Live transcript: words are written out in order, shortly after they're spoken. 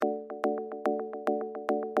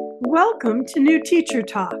Welcome to New Teacher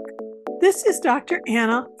Talk. This is Dr.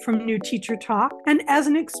 Anna from New Teacher Talk, and as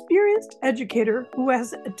an experienced educator who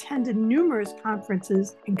has attended numerous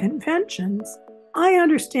conferences and conventions, I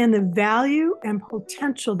understand the value and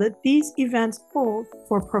potential that these events hold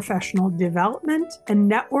for professional development and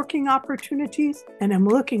networking opportunities, and I'm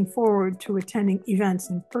looking forward to attending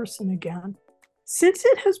events in person again. Since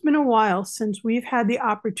it has been a while since we've had the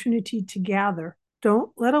opportunity to gather,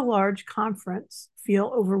 don't let a large conference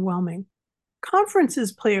feel overwhelming.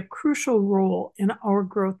 Conferences play a crucial role in our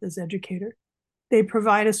growth as educators. They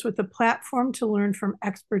provide us with a platform to learn from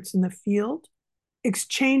experts in the field,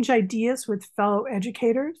 exchange ideas with fellow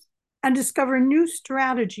educators, and discover new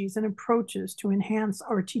strategies and approaches to enhance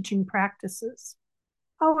our teaching practices.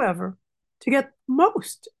 However, to get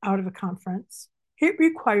most out of a conference, it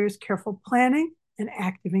requires careful planning and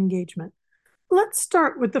active engagement. Let's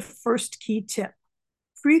start with the first key tip: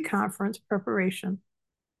 pre-conference preparation.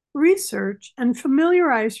 Research and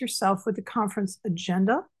familiarize yourself with the conference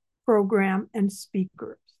agenda, program, and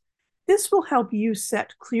speakers. This will help you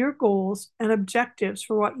set clear goals and objectives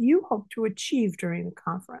for what you hope to achieve during the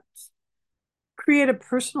conference. Create a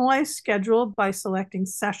personalized schedule by selecting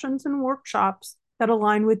sessions and workshops that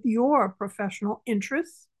align with your professional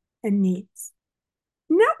interests and needs.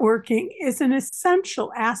 Networking is an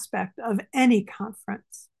essential aspect of any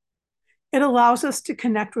conference. It allows us to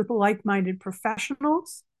connect with like-minded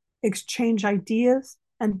professionals, exchange ideas,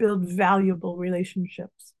 and build valuable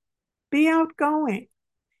relationships. Be outgoing.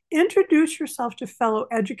 Introduce yourself to fellow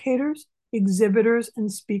educators, exhibitors,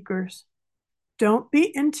 and speakers. Don't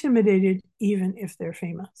be intimidated, even if they're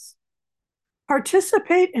famous.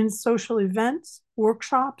 Participate in social events,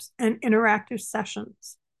 workshops, and interactive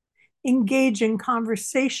sessions. Engage in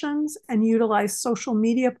conversations and utilize social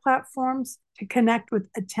media platforms to connect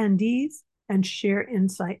with attendees and share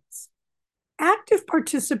insights. Active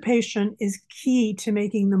participation is key to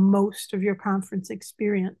making the most of your conference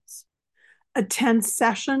experience. Attend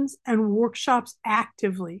sessions and workshops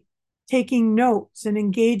actively, taking notes and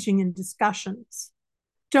engaging in discussions.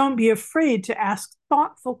 Don't be afraid to ask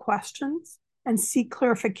thoughtful questions and seek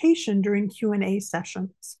clarification during Q&A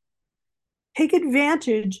sessions. Take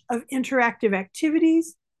advantage of interactive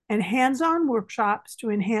activities and hands-on workshops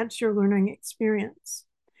to enhance your learning experience.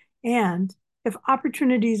 And if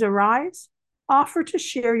opportunities arise, offer to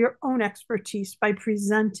share your own expertise by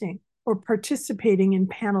presenting or participating in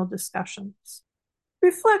panel discussions.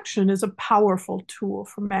 Reflection is a powerful tool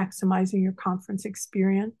for maximizing your conference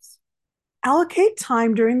experience. Allocate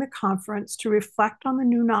time during the conference to reflect on the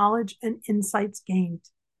new knowledge and insights gained.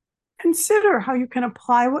 Consider how you can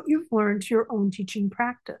apply what you've learned to your own teaching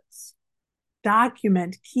practice.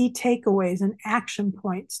 Document key takeaways and action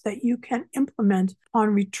points that you can implement upon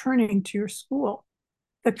returning to your school.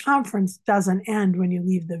 The conference doesn't end when you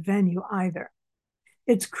leave the venue either.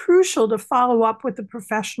 It's crucial to follow up with the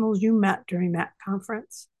professionals you met during that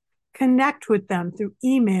conference. Connect with them through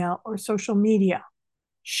email or social media.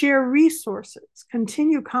 Share resources,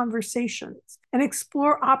 continue conversations, and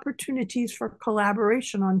explore opportunities for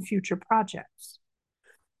collaboration on future projects.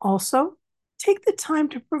 Also, take the time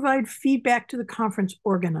to provide feedback to the conference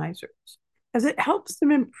organizers, as it helps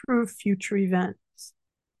them improve future events.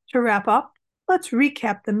 To wrap up, let's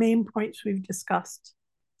recap the main points we've discussed.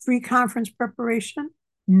 Pre-conference preparation,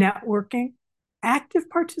 networking, active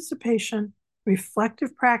participation,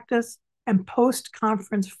 reflective practice, and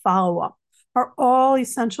post-conference follow-up are all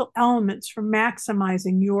essential elements for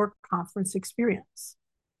maximizing your conference experience.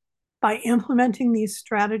 By implementing these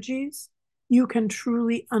strategies, you can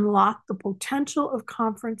truly unlock the potential of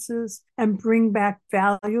conferences and bring back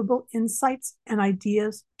valuable insights and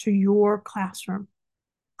ideas to your classroom.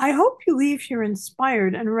 I hope you leave here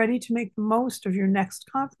inspired and ready to make the most of your next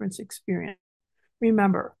conference experience.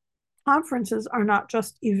 Remember, conferences are not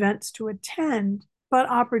just events to attend, but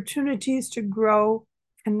opportunities to grow,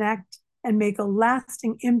 connect, and make a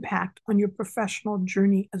lasting impact on your professional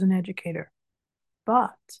journey as an educator.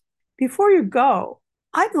 But before you go,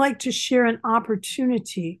 I'd like to share an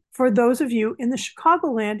opportunity for those of you in the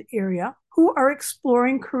Chicagoland area who are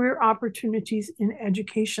exploring career opportunities in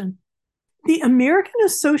education. The American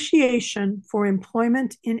Association for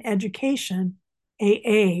Employment in Education,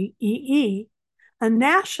 AAEE, a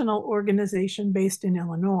national organization based in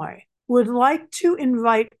Illinois, would like to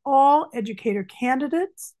invite all educator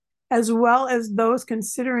candidates, as well as those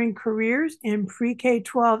considering careers in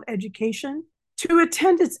pre-K-12 education, to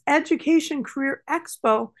attend its Education Career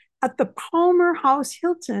Expo at the Palmer House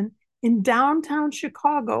Hilton in downtown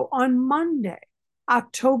Chicago on Monday,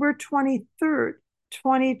 October 23rd,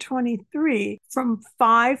 2023, from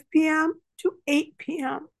 5 p.m. to 8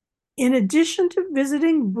 p.m. In addition to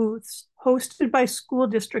visiting booths hosted by school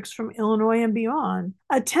districts from Illinois and beyond,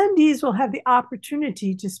 attendees will have the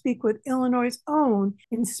opportunity to speak with Illinois' own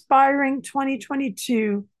inspiring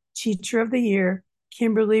 2022 Teacher of the Year,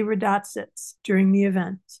 Kimberly Radotsitz, during the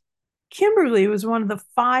event. Kimberly was one of the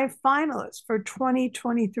 5 finalists for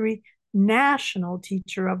 2023 National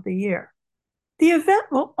Teacher of the Year. The event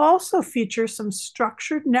will also feature some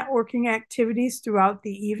structured networking activities throughout the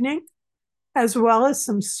evening, as well as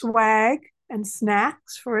some swag and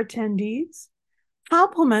snacks for attendees,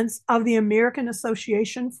 compliments of the American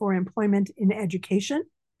Association for Employment in Education,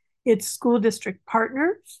 its school district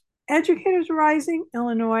partners, Educators Rising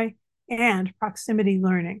Illinois, and Proximity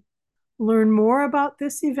Learning. Learn more about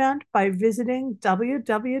this event by visiting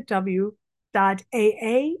www.aaee.org,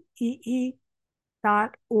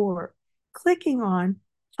 clicking on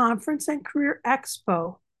Conference and Career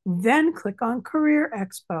Expo, then click on Career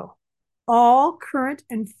Expo. All current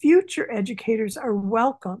and future educators are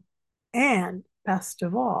welcome, and best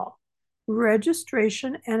of all,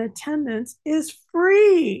 registration and attendance is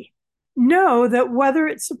free. Know that whether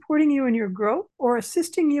it's supporting you in your growth or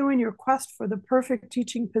assisting you in your quest for the perfect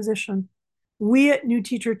teaching position, we at New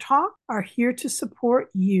Teacher Talk are here to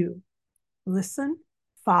support you. Listen,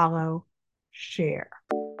 follow, share.